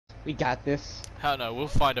We got this. Hell no, we'll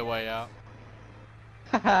find a way out.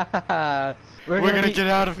 We're gonna get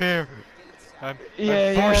out of here. I'm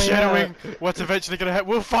yeah, foreshadowing what's eventually gonna happen.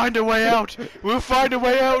 We'll find a way out. We'll find a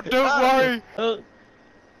way out. Don't worry.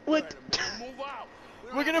 What?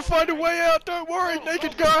 We're gonna find a way out. Don't worry,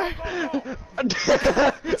 naked guy.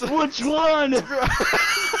 Which one?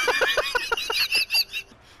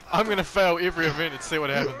 I'm gonna fail every event and see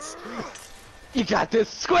what happens. You got this.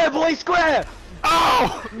 Square, boy, square.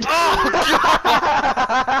 Oh!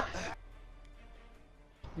 Oh!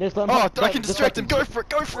 Oh, I can distract him. Go for it.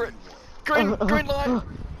 Go for it. Green light.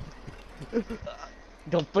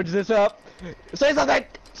 Don't fudge this up. Say something.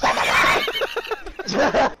 Say something.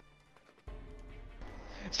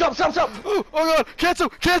 Stop! Stop! Stop! Oh god! Cancel!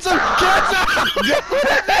 Cancel!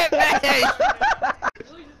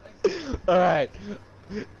 All right.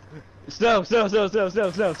 Snow! Snow! Snow! Snow!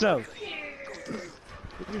 Snow! Snow! Snow!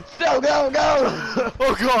 Snow! Go! Go!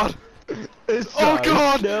 Oh god! Oh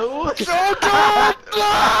god! No! Oh god!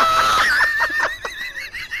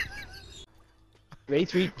 Ready?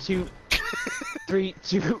 3, 2, 3,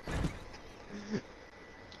 2.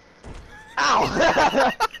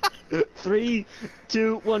 Ow! 3,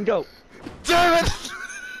 2, 1, go! Damn it!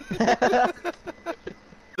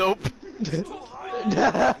 Nope.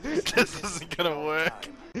 This isn't gonna work.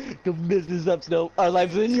 Go business up, Snow. Our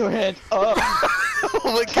lives are in your hands. Oh,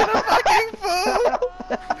 Look at a fucking fool!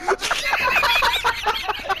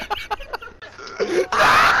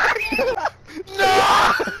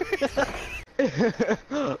 No!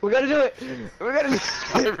 We're gonna do it. We're gonna.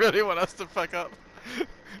 I really want us to fuck up.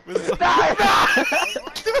 No! It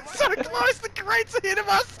was so close. The crate's ahead of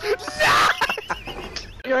us. No!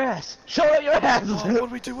 Your ass. Show it your ass. Oh, what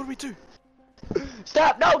do we do? What do we do?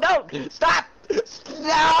 Stop! No! No! Stop!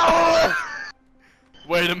 No!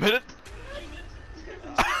 Wait a minute.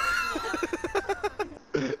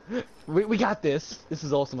 We got this. This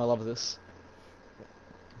is awesome. I love this.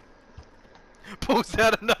 Pulls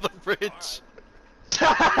out another bridge.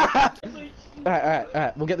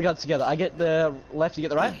 Alright. We'll get the guns together. I get the left, you get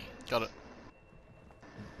the right? Got it.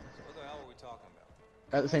 What the hell were we talking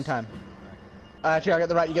about? At the same time. Actually, I get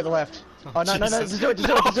the right, you get the left. Oh, no, Jesus. just do it, just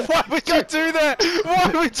do it, just do it. Why would you do that?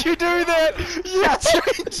 Why would you do that? You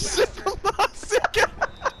changed it from last second.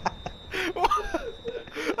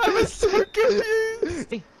 I was so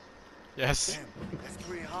confused. Whee! Yes.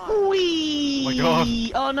 Oh my God.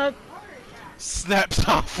 Oh no! Snaps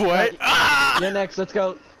halfway. Right. Ah! You're next, let's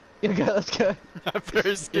go. Let's go. I'm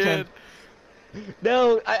very scared.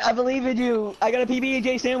 No, I believe in you. I got a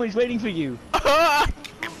PB&J sandwich waiting for you. Ah!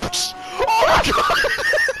 Oh my god!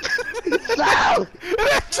 No!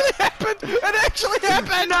 It actually happened! It actually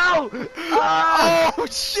happened! No! Oh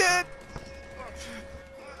shit!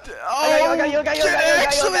 Oh, I got you. it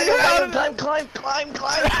actually happened! Climb. Oh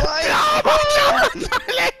my god!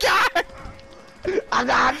 Let go! I'm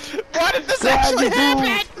not. Why did this actually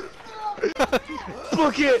happen?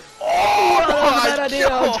 Book it. Oh that was a bad my idea.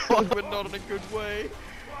 god! But not in a good way.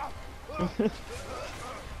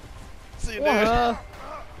 See you, dude.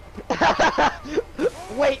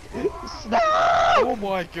 Wait. No! Oh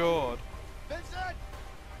my god.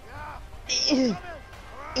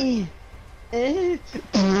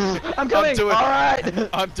 I'm coming. All right.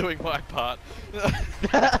 I'm doing my part.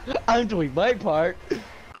 I'm doing my part.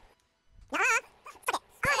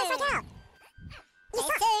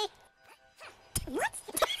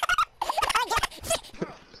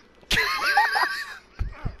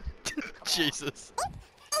 Jesus.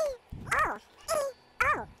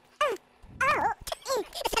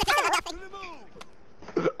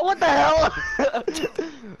 What the hell? I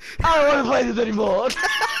don't want to play this anymore.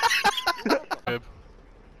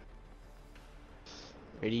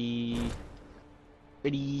 Ready,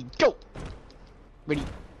 go. Ready,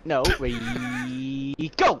 no,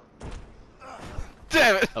 ready, go.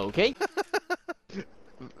 Damn it. Okay.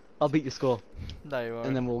 I'll beat your score, No, you won't.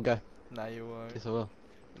 and then we'll go. No, you won't. Yes, I will.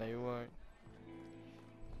 No, you won't.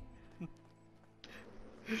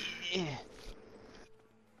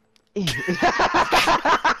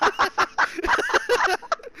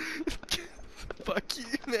 Fuck you,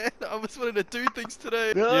 man. I was wanting to do things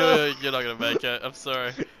today. No. You're not gonna make it. I'm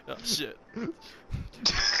sorry. Oh, shit.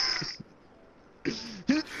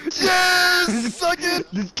 Yes! Suck it!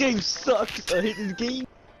 This game sucks. I hate this game.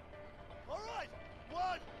 Alright!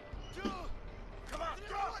 1, 2, come on,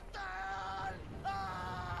 go! What the hell?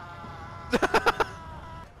 Ah!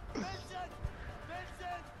 Vincent!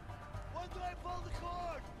 Vincent! When do I pull the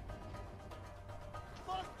cord?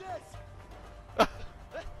 Fuck this!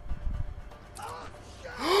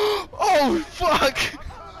 Oh, fuck!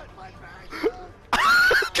 My bag!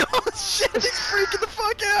 God, shit, he's freaking the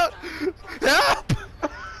fuck out! out! Help!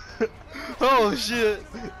 Oh shit!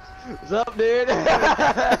 What's up, dude?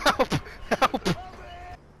 Help! Help!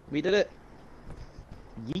 We did it.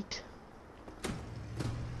 Yeet.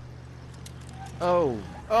 Oh.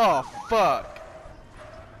 Oh fuck!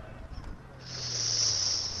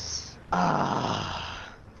 Ah.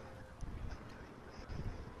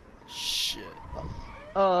 Shit.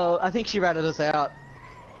 Oh, I think she ratted us out.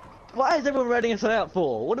 Why is everyone ratting us out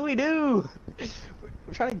for? What do we do?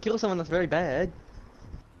 We're trying to kill someone that's very bad.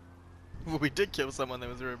 Well, we did kill someone that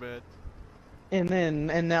was very bad.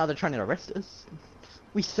 And now they're trying to arrest us.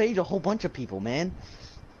 We saved a whole bunch of people, man.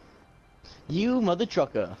 You mother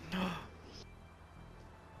trucker.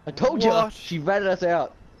 I told ya, What? she ratted us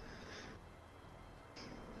out.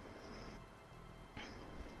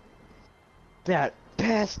 That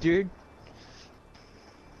bastard.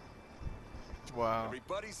 Wow.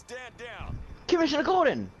 Everybody stand down. Commissioner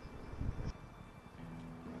Gordon.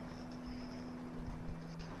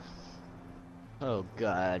 Oh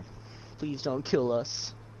God. Please don't kill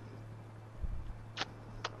us.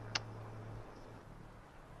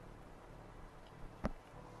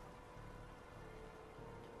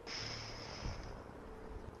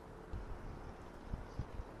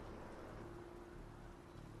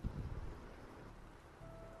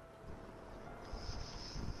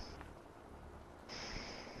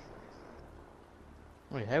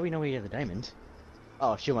 Wait, how do we know we have the diamond?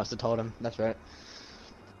 Oh, she must have told him. That's right.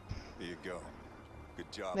 Here you go.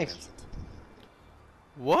 Good job, Thanks. Vincent.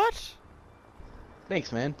 What?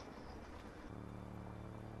 Thanks, man.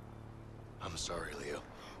 I'm sorry, Leo.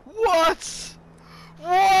 What?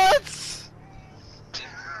 What?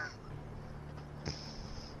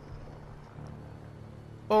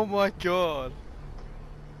 Oh my god.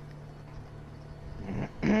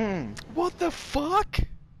 What the fuck?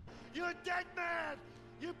 You're a dead man!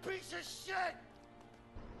 You piece of shit!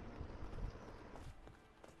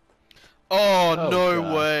 Oh, Oh, no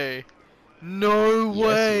God. way. No Yes way.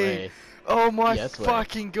 way. Oh my Yes way.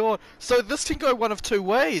 fucking god. So this can go one of two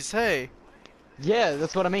ways, hey? Yeah,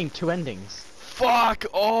 that's what I mean. Two endings. Fuck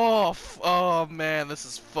off. Oh man, this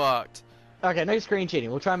is fucked. Okay, no screen cheating.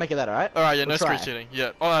 We'll try and make it that, alright? Alright, yeah, no We'll screen try. cheating.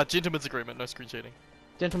 Yeah. Oh, gentleman's agreement, no screen cheating.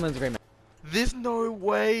 Gentleman's agreement. There's no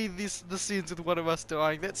way this ends with one of us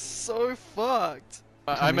dying. That's so fucked.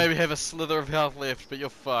 I maybe have a slither of health left, but you're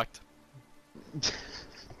fucked.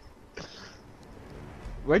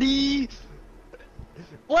 Ready?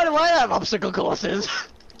 Why do I have obstacle courses?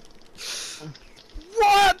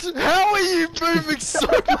 What? How are you moving so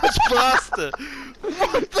much faster?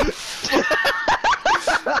 What the fuck?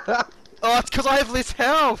 Oh, it's because I have less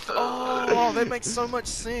health. Oh, that makes so much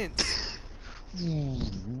sense.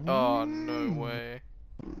 Oh, no way.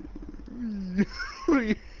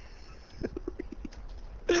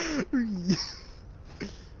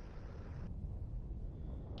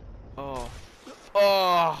 Oh.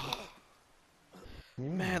 Oh.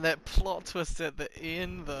 Man, that plot twist at the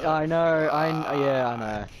end, though. I know, yeah, I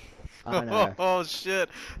know. I know. Oh shit,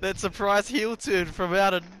 that surprise heel turn from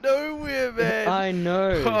out of nowhere, man. I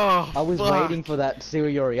know. Oh, I was fuck. waiting for that to see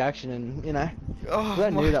your reaction, and you know, Oh, 'cause I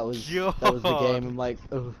my knew that was the God. game. I'm like,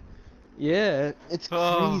 oh, yeah, it's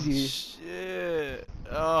Oh crazy. shit.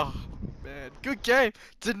 Oh man, good game.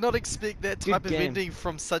 Did not expect that Good type of game. ending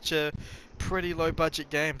from such a pretty low budget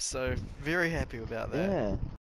game, so very happy about that. Yeah.